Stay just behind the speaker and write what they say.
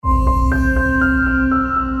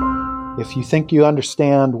If you think you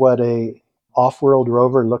understand what a off-world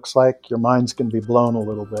rover looks like, your mind's going to be blown a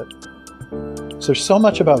little bit. So there's so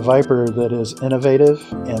much about VIPER that is innovative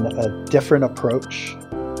and a different approach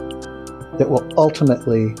that will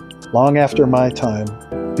ultimately, long after my time,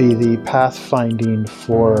 be the pathfinding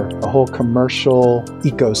for a whole commercial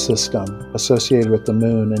ecosystem associated with the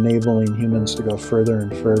moon, enabling humans to go further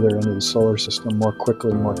and further into the solar system more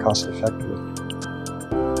quickly, more cost-effectively.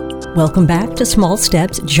 Welcome back to Small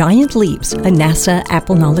Steps, Giant Leaps, a NASA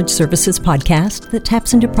Apple Knowledge Services podcast that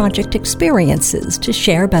taps into project experiences to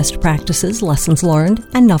share best practices, lessons learned,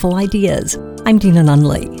 and novel ideas. I'm Dina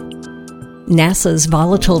Nunley. NASA's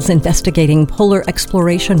Volatiles Investigating Polar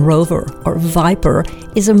Exploration Rover, or VIPER,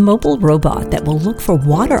 is a mobile robot that will look for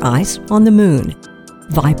water ice on the moon.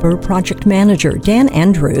 VIPER project manager Dan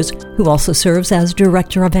Andrews, who also serves as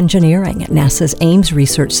Director of Engineering at NASA's Ames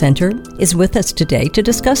Research Center, is with us today to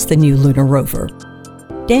discuss the new Lunar rover.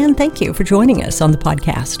 Dan, thank you for joining us on the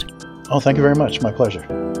podcast. Oh, thank you very much. My pleasure.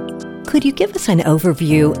 Could you give us an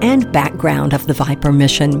overview and background of the VIPER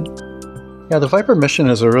mission? Yeah, the VIPER mission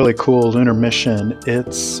is a really cool lunar mission.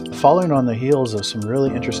 It's following on the heels of some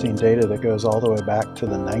really interesting data that goes all the way back to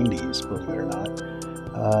the 90s, believe it or not.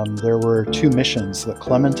 There were two missions, the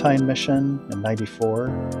Clementine mission in 94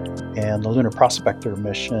 and the Lunar Prospector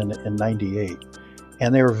mission in 98.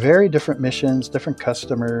 And they were very different missions, different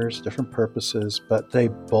customers, different purposes, but they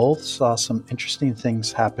both saw some interesting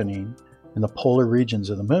things happening in the polar regions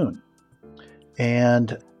of the moon.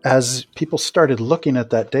 And as people started looking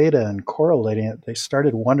at that data and correlating it, they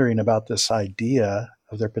started wondering about this idea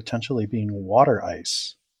of there potentially being water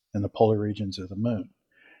ice in the polar regions of the moon,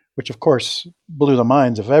 which of course blew the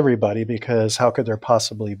minds of everybody, because how could there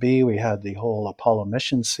possibly be? We had the whole Apollo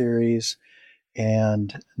mission series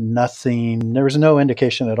and there was no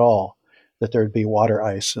indication at all that there'd be water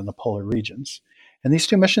ice in the polar regions. And these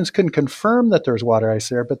two missions couldn't confirm that there was water ice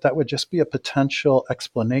there, but that would just be a potential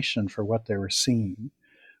explanation for what they were seeing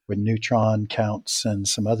with neutron counts and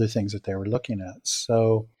some other things that they were looking at.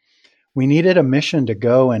 So we needed a mission to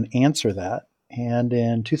go and answer that. And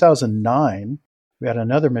in 2009, we had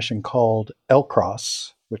another mission called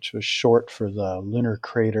LCROSS, which was short for the Lunar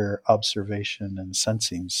Crater Observation and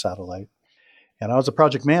Sensing Satellite. And I was a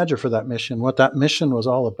project manager for that mission. What that mission was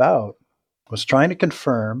all about was trying to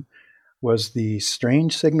confirm was the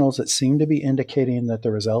strange signals that seemed to be indicating that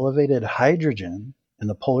there was elevated hydrogen in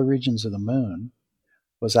the polar regions of the moon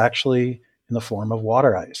was actually in the form of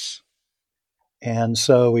water ice. And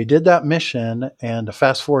so we did that mission, and to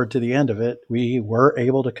fast forward to the end of it, we were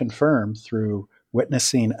able to confirm through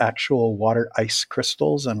witnessing actual water ice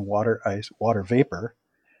crystals and water vapor,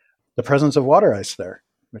 the presence of water ice there,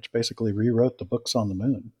 which basically rewrote the books on the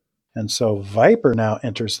moon. And so VIPER now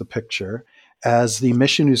enters the picture as the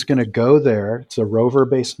mission who's going to go there. It's a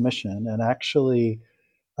rover-based mission, and actually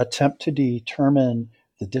attempt to determine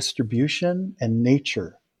the distribution and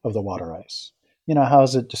nature of the water ice. You know, how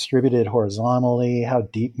is it distributed horizontally? How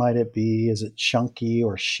deep might it be? Is it chunky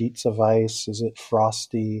or sheets of ice? Is it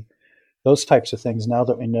frosty? Those types of things, now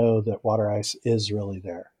that we know that water ice is really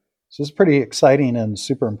there. So it's a pretty exciting and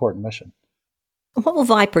super important mission. What will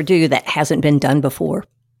VIPER do that hasn't been done before?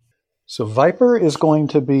 So VIPER is going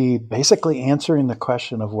to be basically answering the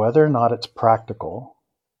question of whether or not it's practical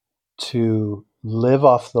to live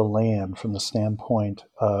off the land from the standpoint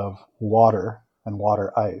of water and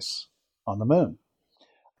water ice on the moon.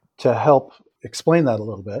 To help explain that a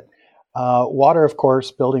little bit, water, of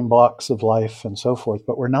course, building blocks of life and so forth,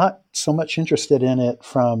 but we're not so much interested in it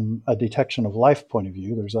from a detection of life point of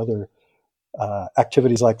view. There's other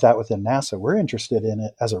activities like that within NASA. We're interested in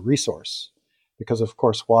it as a resource because, of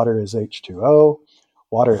course, water is H2O.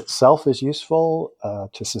 Water itself is useful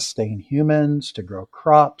to sustain humans, to grow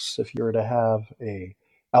crops. If you were to have a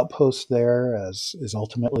outpost there, as is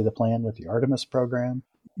ultimately the plan with the Artemis program,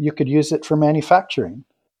 you could use it for manufacturing.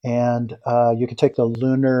 And you could take the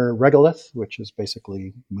lunar regolith, which is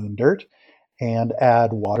basically moon dirt, and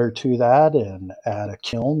add water to that and add a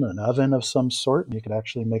kiln, an oven of some sort, and you could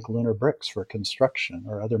actually make lunar bricks for construction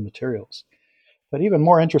or other materials. But even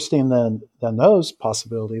more interesting than those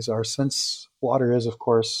possibilities are, since water is, of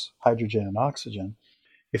course, hydrogen and oxygen,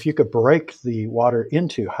 if you could break the water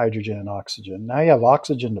into hydrogen and oxygen, now you have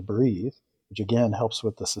oxygen to breathe, which again helps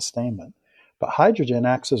with the sustainment. But hydrogen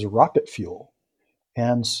acts as rocket fuel.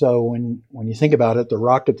 And so when you think about it, the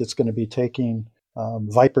rocket that's going to be taking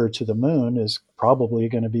VIPER to the moon is probably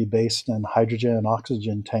going to be based in hydrogen and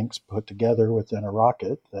oxygen tanks put together within a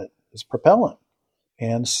rocket that is propellant.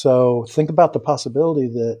 And so think about the possibility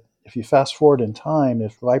that if you fast forward in time,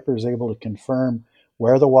 if VIPER is able to confirm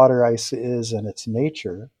where the water ice is and its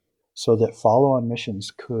nature, so that follow-on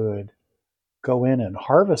missions could go in and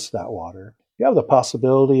harvest that water, you have the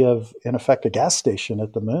possibility of, in effect, a gas station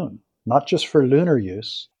at the moon, not just for lunar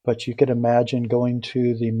use, but you could imagine going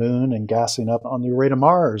to the moon and gassing up on your way to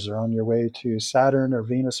Mars or on your way to Saturn or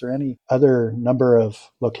Venus or any other number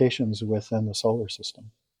of locations within the solar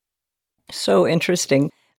system. So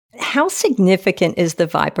interesting. How significant is the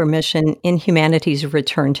VIPER mission in humanity's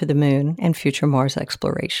return to the moon and future Mars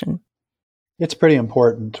exploration? It's pretty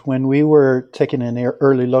important. When we were taking an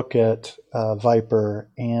early look at VIPER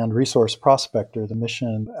and Resource Prospector, the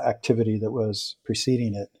mission activity that was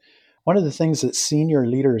preceding it, one of the things that senior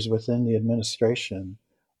leaders within the administration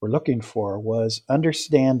were looking for was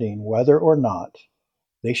understanding whether or not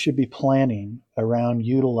they should be planning around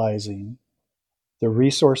utilizing the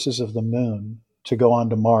resources of the moon to go on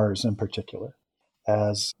to Mars in particular.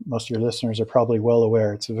 As most of your listeners are probably well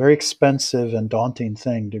aware, it's a very expensive and daunting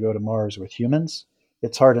thing to go to Mars with humans.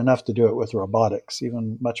 It's hard enough to do it with robotics,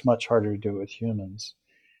 even much, much harder to do it with humans.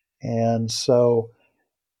 And so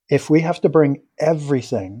if we have to bring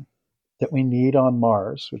everything that we need on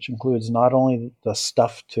Mars, which includes not only the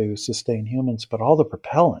stuff to sustain humans, but all the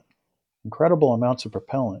propellant, incredible amounts of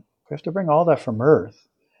propellant, if we have to bring all that from Earth,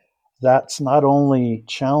 that's not only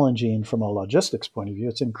challenging from a logistics point of view,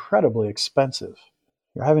 it's incredibly expensive.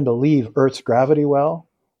 You're having to leave Earth's gravity well,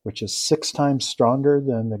 which is 6 times stronger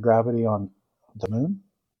than the gravity on the moon.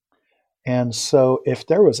 And so if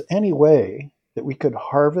there was any way that we could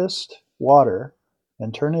harvest water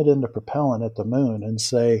and turn it into propellant at the moon and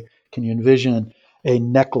say, can you envision a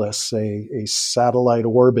necklace, a satellite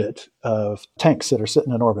orbit of tanks that are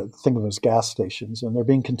sitting in orbit? Think of them as gas stations, and they're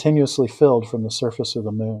being continuously filled from the surface of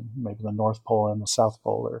the moon. Maybe the North Pole and the South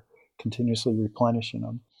Pole are continuously replenishing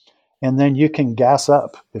them. And then you can gas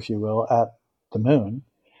up, if you will, at the moon.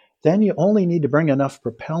 Then you only need to bring enough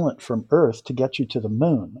propellant from Earth to get you to the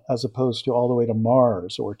moon, as opposed to all the way to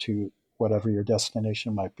Mars or to whatever your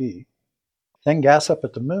destination might be. Then gas up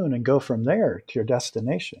at the moon and go from there to your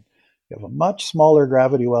destination. You have a much smaller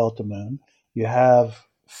gravity well at the moon. You have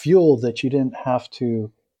fuel that you didn't have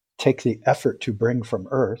to take the effort to bring from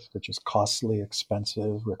Earth, which is costly,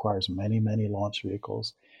 expensive, requires many, many launch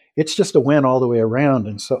vehicles. It's just a win all the way around.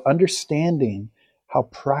 And so understanding how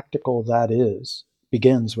practical that is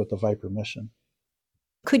begins with the VIPER mission.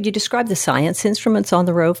 Could you describe the science instruments on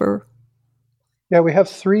the rover? Yeah, we have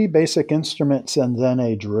 3 basic instruments and then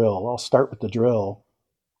a drill. I'll start with the drill.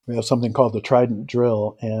 We have something called the Trident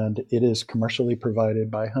drill, and it is commercially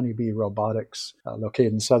provided by Honeybee Robotics,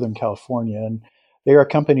 located in Southern California. And they are a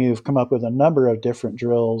company who've come up with a number of different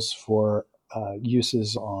drills for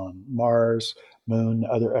uses on Mars, Moon,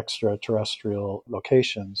 other extraterrestrial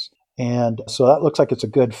locations. And so that looks like it's a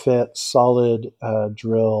good fit, solid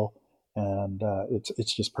drill, and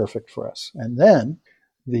it's just perfect for us. And then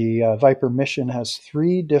the VIPER mission has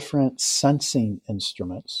 3 different sensing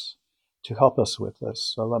instruments to help us with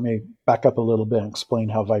this. So let me back up a little bit and explain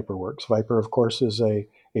how VIPER works. VIPER, of course, is a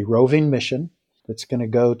roving mission that's going to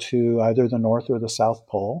go to either the North or the South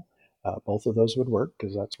Pole. Both of those would work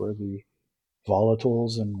because that's where the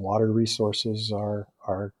volatiles and water resources are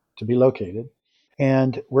to be located.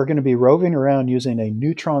 And we're going to be roving around using a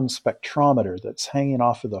neutron spectrometer that's hanging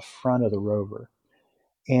off of the front of the rover.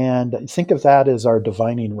 And think of that as our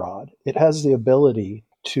divining rod. It has the ability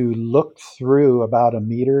to look through about 1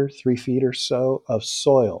 meter, 3 feet or so of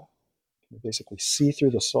soil, basically see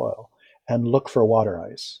through the soil and look for water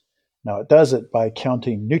ice. Now it does it by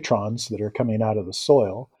counting neutrons that are coming out of the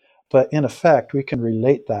soil, but in effect we can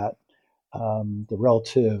relate that, the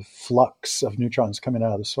relative flux of neutrons coming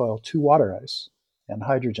out of the soil, to water ice and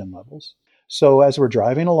hydrogen levels. So as we're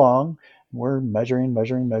driving along, we're measuring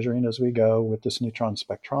as we go with this neutron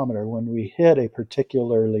spectrometer. When we hit a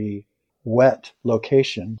particularly wet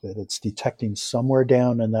location that it's detecting somewhere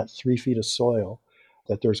down in that 3 feet of soil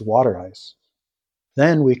that there's water ice,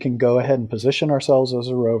 then we can go ahead and position ourselves as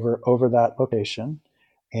a rover over that location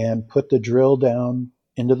and put the drill down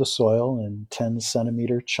into the soil in 10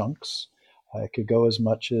 centimeter chunks. It could go as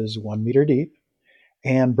much as 1 meter deep,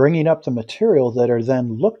 and bringing up the material that are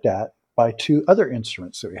then looked at by 2 other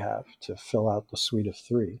instruments that we have to fill out the suite of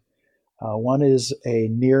 3. One is a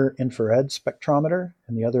near-infrared spectrometer,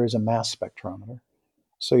 and the other is a mass spectrometer.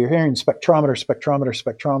 So you're hearing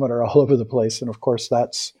spectrometer all over the place, and of course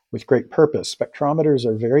that's with great purpose. Spectrometers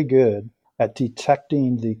are very good at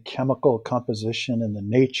detecting the chemical composition and the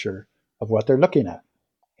nature of what they're looking at.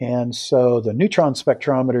 And so the neutron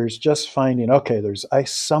spectrometer is just finding, okay, there's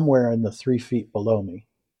ice somewhere in the 3 feet below me.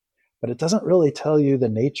 But it doesn't really tell you the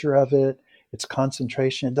nature of it, its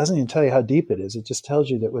concentration. It doesn't even tell you how deep it is. It just tells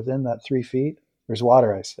you that within that 3 feet, there's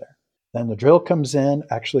water ice there. Then the drill comes in,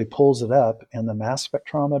 actually pulls it up, and the mass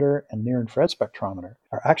spectrometer and near-infrared spectrometer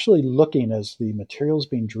are actually looking as the material's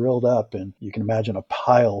being drilled up, and you can imagine a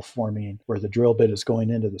pile forming where the drill bit is going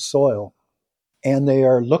into the soil. And they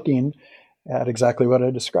are looking at exactly what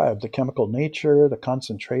I described, the chemical nature, the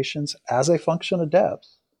concentrations as a function of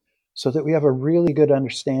depth, so that we have a really good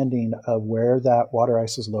understanding of where that water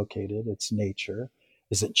ice is located, its nature.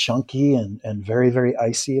 Is it chunky and very, very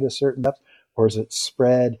icy at a certain depth, or is it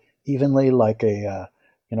spread evenly like a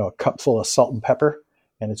cup full of salt and pepper,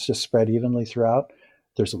 and it's just spread evenly throughout?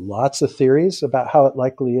 There's lots of theories about how it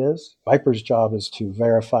likely is. VIPER's job is to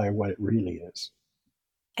verify what it really is.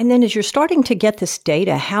 And then as you're starting to get this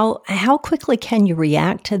data, how quickly can you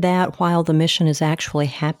react to that while the mission is actually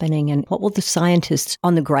happening? And what will the scientists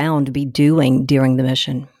on the ground be doing during the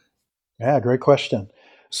mission? Yeah, great question.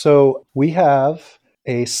 So we have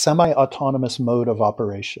a semi-autonomous mode of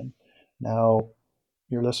operation. Now,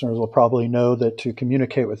 your listeners will probably know that to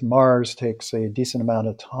communicate with Mars takes a decent amount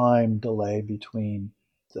of time delay between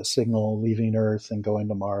the signal leaving Earth and going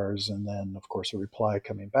to Mars, and then, of course, a reply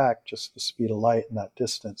coming back, just the speed of light and that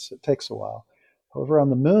distance. It takes a while. Over on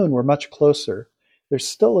the Moon, we're much closer. There's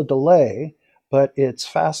still a delay, but it's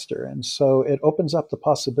faster. And so it opens up the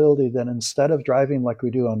possibility that instead of driving like we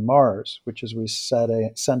do on Mars, which is we send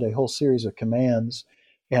a whole series of commands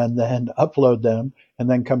and then upload them and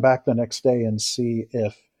then come back the next day and see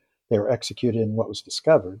if they were executed in what was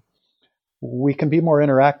discovered, we can be more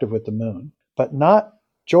interactive with the Moon, but not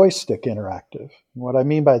joystick interactive. And what I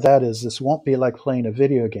mean by that is this won't be like playing a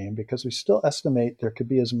video game, because we still estimate there could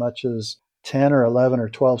be as much as 10 or 11 or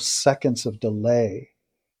 12 seconds of delay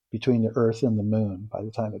between the Earth and the Moon by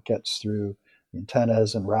the time it gets through the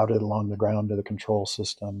antennas and routed along the ground to the control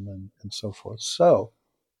system and so forth. So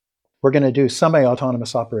we're going to do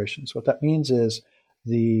semi-autonomous operations. What that means is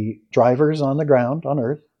the drivers on the ground on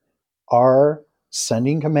Earth are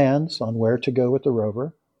sending commands on where to go with the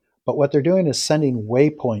rover. But what they're doing is sending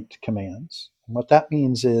waypoint commands. And what that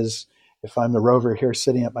means is if I'm the rover here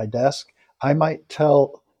sitting at my desk, I might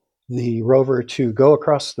tell the rover to go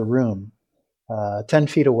across the room 10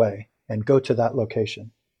 feet away and go to that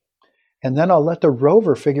location. And then I'll let the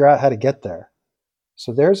rover figure out how to get there.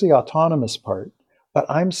 So there's the autonomous part, but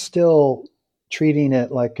I'm still treating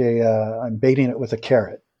it like I'm baiting it with a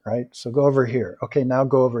carrot, right? So go over here. Okay, now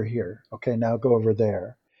go over here. Okay, now go over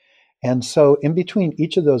there. And so in between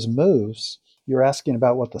each of those moves, you're asking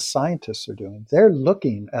about what the scientists are doing. They're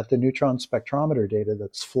looking at the neutron spectrometer data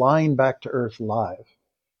that's flying back to Earth live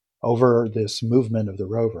over this movement of the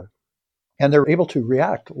rover. And they're able to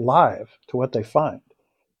react live to what they find.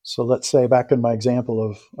 So let's say back in my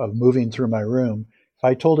example of moving through my room, if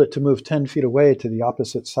I told it to move 10 feet away to the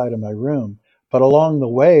opposite side of my room, but along the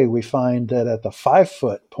way we find that at the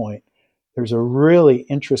 5-foot point, there's a really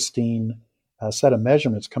interesting set of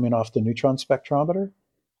measurements coming off the neutron spectrometer,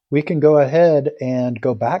 we can go ahead and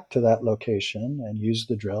go back to that location and use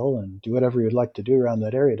the drill and do whatever you'd like to do around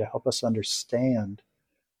that area to help us understand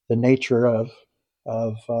the nature of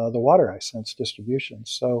the water ice and its distribution.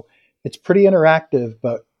 So it's pretty interactive,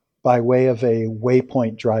 but by way of a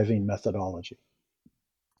waypoint driving methodology.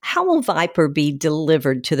 How will VIPER be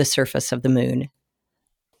delivered to the surface of the Moon?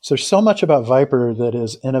 So there's so much about VIPER that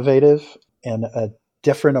is innovative and a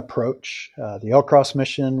different approach. The L-Cross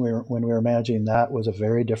mission, when we were managing that, was a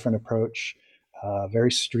very different approach,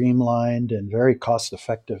 very streamlined and very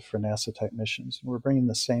cost-effective for NASA-type missions. And we're bringing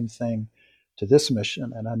the same thing to this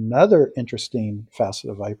mission. And another interesting facet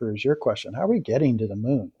of VIPER is your question: how are we getting to the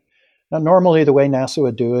Moon? Now, normally the way NASA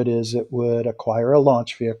would do it is it would acquire a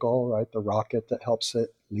launch vehicle, right, the rocket that helps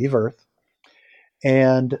it leave Earth.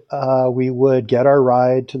 And we would get our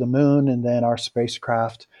ride to the Moon, and then our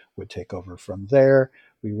spacecraft would take over from there.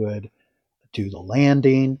 We would do the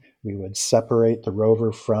landing. We would separate the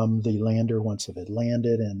rover from the lander once it had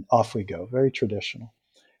landed, and off we go. Very traditional.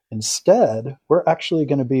 Instead, we're actually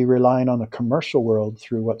going to be relying on the commercial world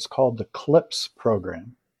through what's called the CLPS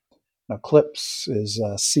program. Now, CLPS is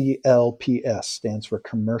CLPS, stands for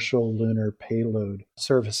Commercial Lunar Payload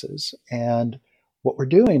Services. And what we're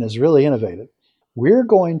doing is really innovative. We're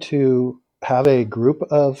going to have a group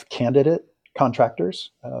of candidate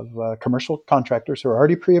contractors, of commercial contractors who are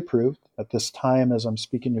already pre-approved. At this time, as I'm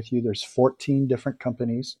speaking with you, there's 14 different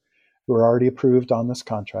companies who are already approved on this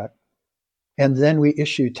contract. And then we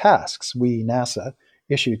issue tasks. We, NASA,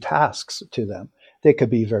 issue tasks to them. They could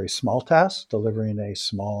be very small tasks, delivering a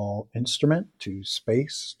small instrument to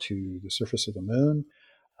space, to the surface of the Moon,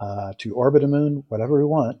 to orbit a Moon, whatever we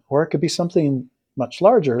want. Or it could be something much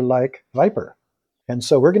larger like VIPER. And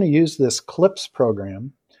so we're going to use this CLPS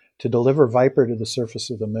program to deliver VIPER to the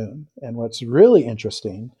surface of the Moon. And what's really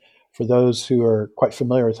interesting, for those who are quite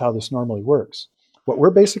familiar with how this normally works. What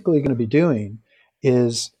we're basically going to be doing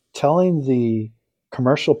is telling the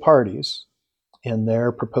commercial parties, and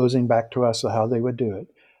they're proposing back to us how they would do it,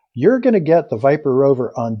 you're going to get the VIPER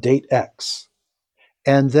rover on date X.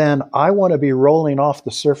 And then I want to be rolling off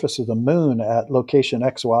the surface of the moon at location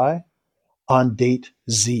XY on date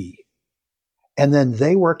Z. And then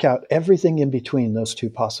they work out everything in between those two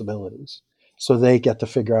possibilities. So they get to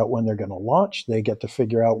figure out when they're going to launch. They get to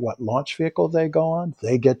figure out what launch vehicle they go on.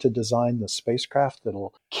 They get to design the spacecraft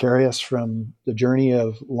that'll carry us from the journey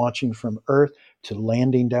of launching from Earth to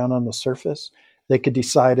landing down on the surface. They could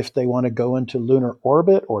decide if they want to go into lunar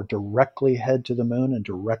orbit or directly head to the moon and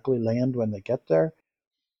directly land when they get there.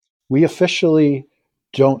 We officially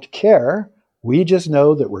don't care. We just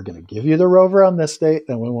know that we're going to give you the rover on this date,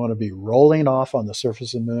 and we want to be rolling off on the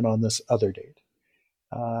surface of the moon on this other date.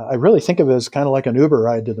 I really think of it as kind of like an Uber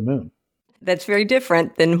ride to the moon. That's very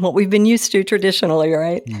different than what we've been used to traditionally,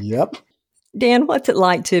 right? Yep. Dan, what's it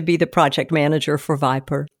like to be the project manager for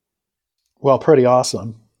VIPER? Well, pretty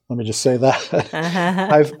awesome. Let me just say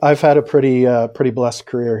that. I've had a pretty blessed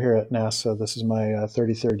career here at NASA. This is my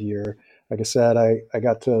 33rd year. Like I said, I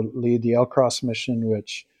got to lead the L-Cross mission,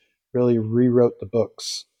 which really rewrote the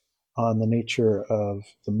books on the nature of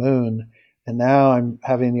the moon. And now I'm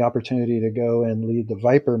having the opportunity to go and lead the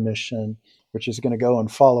VIPER mission, which is going to go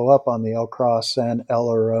and follow up on the L-Cross and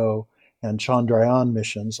LRO and Chandrayaan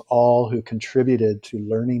missions, all who contributed to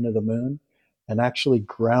learning of the moon and actually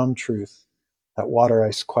ground truth that water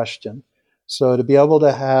ice question. So to be able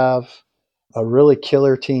to have a really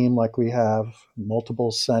killer team like we have,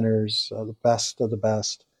 multiple centers, the best of the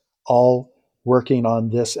best, all working on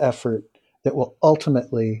this effort that will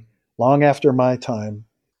ultimately, long after my time,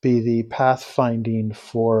 be the pathfinding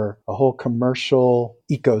for a whole commercial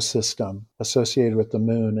ecosystem associated with the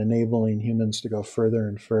moon, enabling humans to go further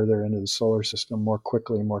and further into the solar system more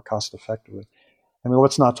quickly and more cost effectively. I mean,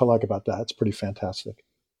 what's not to like about that? It's pretty fantastic.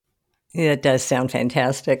 Yeah, it does sound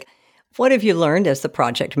fantastic. What have you learned as the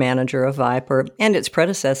project manager of VIPER and its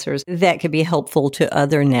predecessors that could be helpful to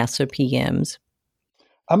other NASA PMs?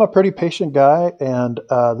 I'm a pretty patient guy, and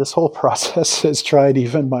this whole process has tried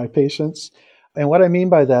even my patience. And what I mean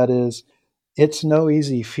by that is it's no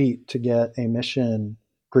easy feat to get a mission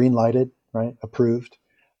green lighted, right, approved,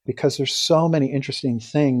 because there's so many interesting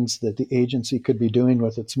things that the agency could be doing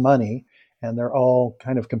with its money, and they're all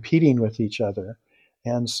kind of competing with each other.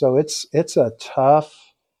 And so it's a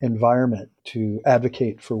tough environment to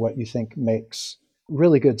advocate for what you think makes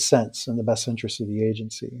really good sense in the best interest of the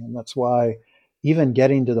agency. And that's why even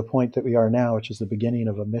getting to the point that we are now, which is the beginning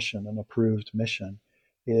of a mission, an approved mission,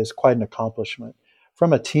 is quite an accomplishment.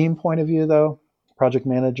 From a team point of view, though, project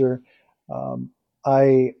manager,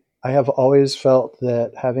 I have always felt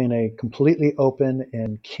that having a completely open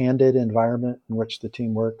and candid environment in which the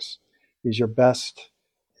team works is your best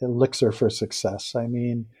elixir for success. I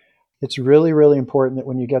mean, it's really, really important that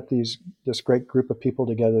when you get this great group of people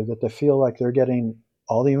together, that they feel like they're getting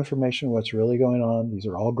all the information, what's really going on. These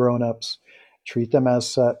are all grown-ups. Treat them as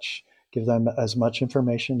such. Give them as much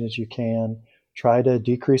information as you can. Try to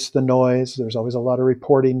decrease the noise. There's always a lot of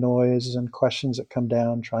reporting noise and questions that come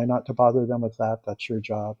down. Try not to bother them with that. That's your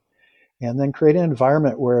job. And then create an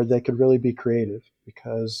environment where they could really be creative,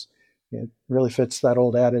 because it really fits that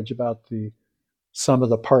old adage about the sum of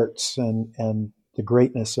the parts and the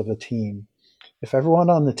greatness of a team. If everyone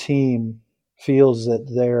on the team feels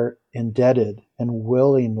that they're indebted and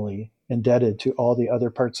willingly indebted to all the other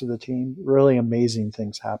parts of the team, really amazing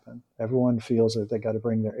things happen. Everyone feels that they got to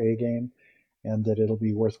bring their A game, and that it'll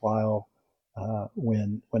be worthwhile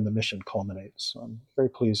when the mission culminates. So I'm very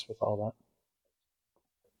pleased with all that.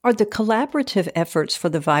 Are the collaborative efforts for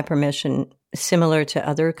the VIPER mission similar to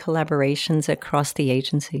other collaborations across the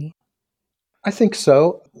agency? I think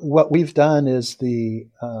so. What we've done is the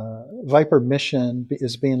VIPER mission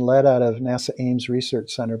is being led out of NASA Ames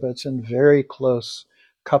Research Center, but it's in very close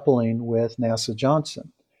coupling with NASA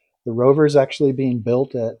Johnson. The rover is actually being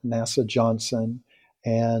built at NASA Johnson,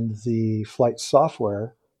 and the flight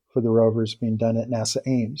software for the rover is being done at NASA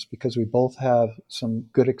Ames, because we both have some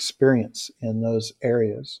good experience in those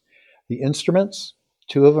areas. The instruments,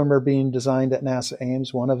 two of them are being designed at NASA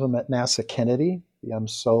Ames, one of them at NASA Kennedy, the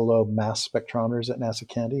solo mass spectrometers at NASA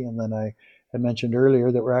Kennedy. And then I had mentioned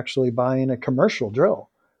earlier that we're actually buying a commercial drill.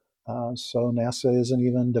 So NASA isn't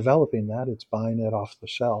even developing that, it's buying it off the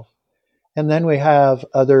shelf. And then we have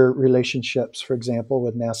other relationships, for example,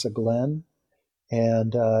 with NASA Glenn.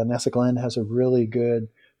 And NASA Glenn has a really good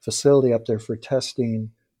facility up there for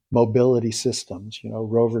testing mobility systems,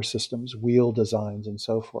 rover systems, wheel designs, and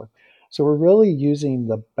so forth. So we're really using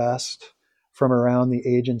the best from around the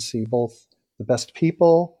agency, both the best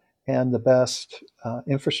people and the best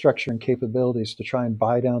infrastructure and capabilities to try and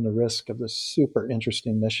buy down the risk of this super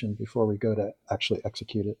interesting mission before we go to actually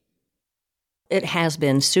execute it. It has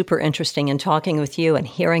been super interesting, and talking with you and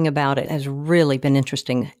hearing about it has really been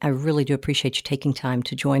interesting. I really do appreciate you taking time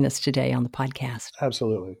to join us today on the podcast.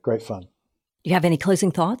 Absolutely. Great fun. Do you have any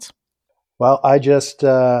closing thoughts? Well, I just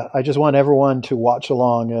want everyone to watch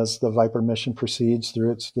along as the VIPER mission proceeds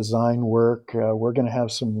through its design work. We're going to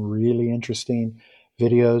have some really interesting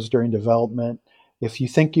videos during development. If you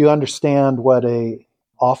think you understand what a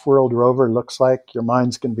off-world rover looks like, your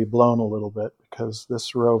mind's going to be blown a little bit, because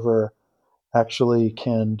this rover actually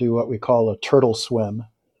can do what we call a turtle swim.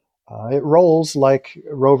 It rolls like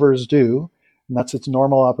rovers do, and that's its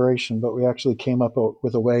normal operation, but we actually came up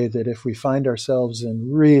with a way that if we find ourselves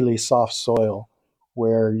in really soft soil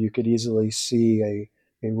where you could easily see a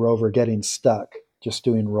rover getting stuck just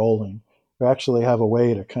doing rolling, we actually have a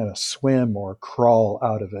way to kind of swim or crawl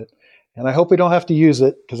out of it. And I hope we don't have to use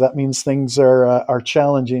it, because that means things are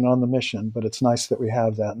challenging on the mission, but it's nice that we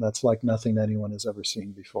have that, and that's like nothing anyone has ever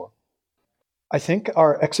seen before. I think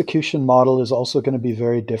our execution model is also going to be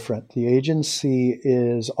very different. The agency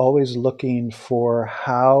is always looking for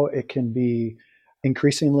how it can be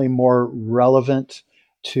increasingly more relevant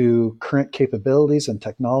to current capabilities and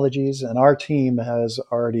technologies, and our team has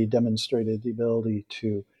already demonstrated the ability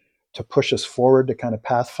to push us forward to kind of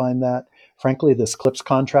pathfind that. Frankly, this CLPS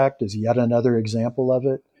contract is yet another example of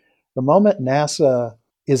it. The moment NASA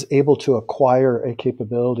is able to acquire a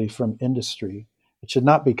capability from industry, it should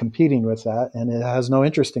not be competing with that, and it has no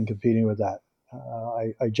interest in competing with that.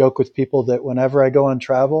 I joke with people that whenever I go on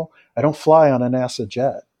travel, I don't fly on a NASA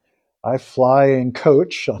jet. I fly and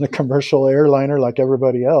coach on a commercial airliner like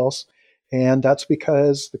everybody else, and that's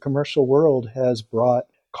because the commercial world has brought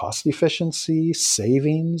cost efficiency,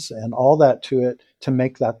 savings, and all that to it to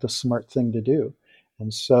make that the smart thing to do.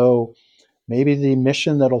 And so maybe the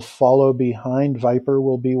mission that'll follow behind VIPER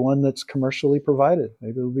will be one that's commercially provided.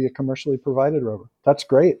 Maybe it'll be a commercially provided rover. That's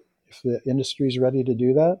great. If the industry is ready to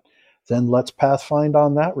do that, then let's pathfind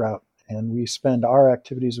on that route. And we spend our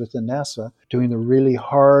activities within NASA doing the really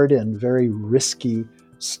hard and very risky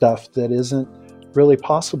stuff that isn't really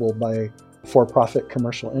possible by for-profit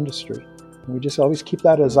commercial industry. And we just always keep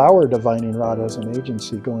that as our divining rod as an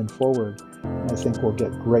agency going forward. And I think we'll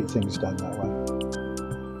get great things done that way.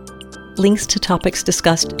 Links to topics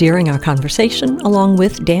discussed during our conversation, along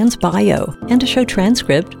with Dan's bio and a show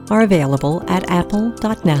transcript, are available at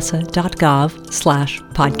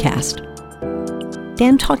apple.nasa.gov/podcast.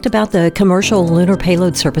 Dan talked about the Commercial Lunar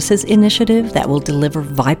Payload Services initiative that will deliver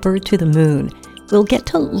VIPER to the moon. We'll get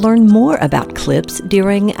to learn more about CLPS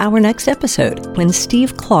during our next episode, when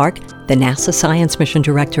Steve Clark, the NASA Science Mission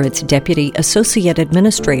Director, its Deputy Associate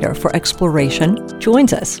Administrator for Exploration,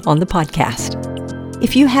 joins us on the podcast.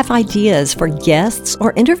 If you have ideas for guests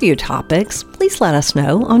or interview topics, please let us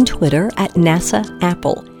know on Twitter at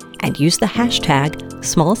NASAApple and use the hashtag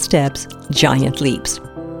 #SmallStepsGiantLeaps.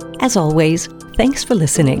 As always, thanks for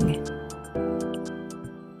listening.